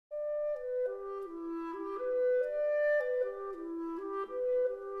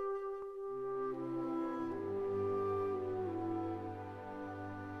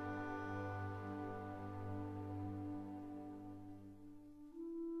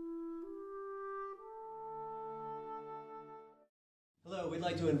we'd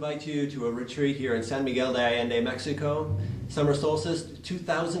like to invite you to a retreat here in San Miguel de Allende, Mexico, Summer Solstice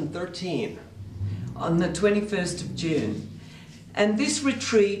 2013. On the 21st of June. And this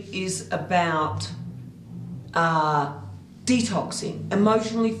retreat is about detoxing,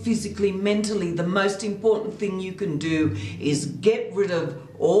 emotionally, physically, mentally. The most important thing you can do is get rid of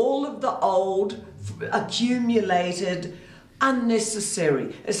all of the old, accumulated,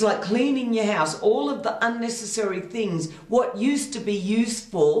 unnecessary. It's like cleaning your house. All of the unnecessary things, what used to be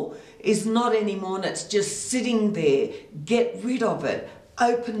useful is not anymore, and it's just sitting there. Get rid of it.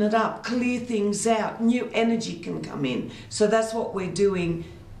 Open it up, clear things out, new energy can come in. So that's what we're doing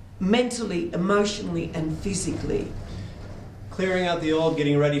mentally, emotionally, and physically. Clearing out the old,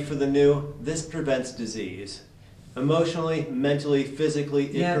 getting ready for the new, this prevents disease. Emotionally, mentally,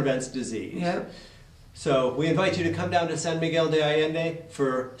 physically, it prevents disease. Yep. So we invite you to come down to San Miguel de Allende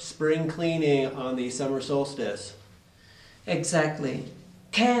for spring cleaning on the summer solstice. Exactly.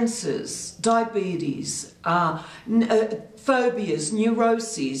 Cancers, diabetes, phobias,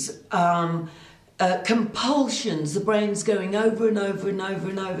 neuroses, compulsions, the brain's going over and over and over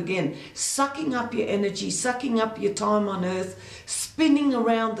and over again, sucking up your energy, sucking up your time on earth, spinning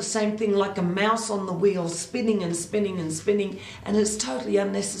around the same thing like a mouse on the wheel, spinning and spinning and spinning, and it's totally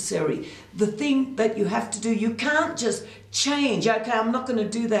unnecessary. The thing that you have to do, you can't just change. Okay, I'm not going to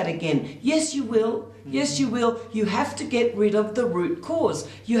do that again. Yes, you will. Yes, you will. You have to get rid of the root cause.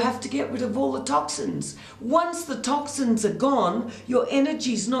 You have to get rid of all the toxins. Once the toxins are gone, your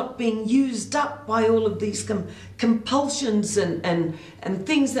energy's not being used up by all of these compulsions and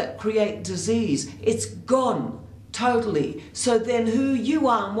things that create disease. It's gone totally. So then who you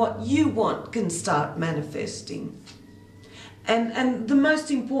are and what you want can start manifesting. And the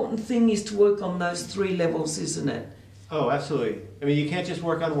most important thing is to work on those 3 levels, isn't it? Oh, absolutely. I mean, you can't just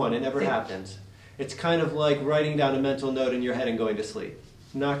work on one. It never happens. It's kind of like writing down a mental note in your head and going to sleep.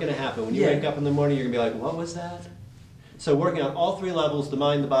 Not going to happen. When you wake up in the morning, you're going to be like, what was that? So working on all 3 levels, the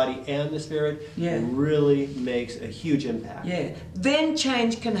mind, the body, and the spirit, really makes a huge impact. Yeah. Then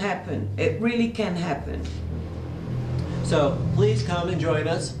change can happen. It really can happen. So please come and join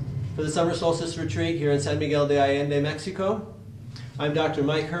us for the Summer Solstice Retreat here in San Miguel de Allende, Mexico. I'm Dr.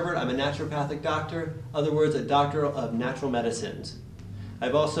 Mike Herbert. I'm a naturopathic doctor, other words, a doctor of natural medicines.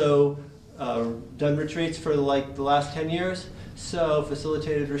 I've also done retreats for like the last 10 years, so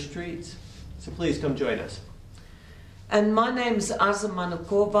facilitated retreats. So please come join us. And my name's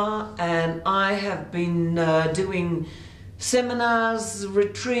Azzah, and I have been doing seminars,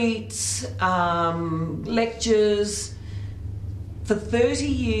 retreats, lectures for 30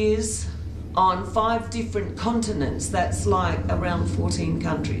 years on 5 different continents. That's like around 14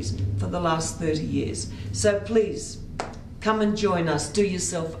 countries for the last 30 years. So please, come and join us. Do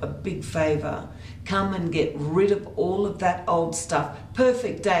yourself a big favor. Come and get rid of all of that old stuff.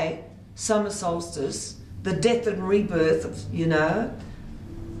 Perfect day, summer solstice, the death and rebirth of, you know.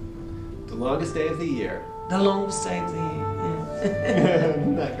 The longest day of the year. The longest day of the year,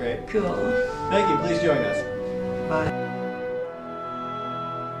 Isn't that great? Cool. Thank you. Please join us. Bye.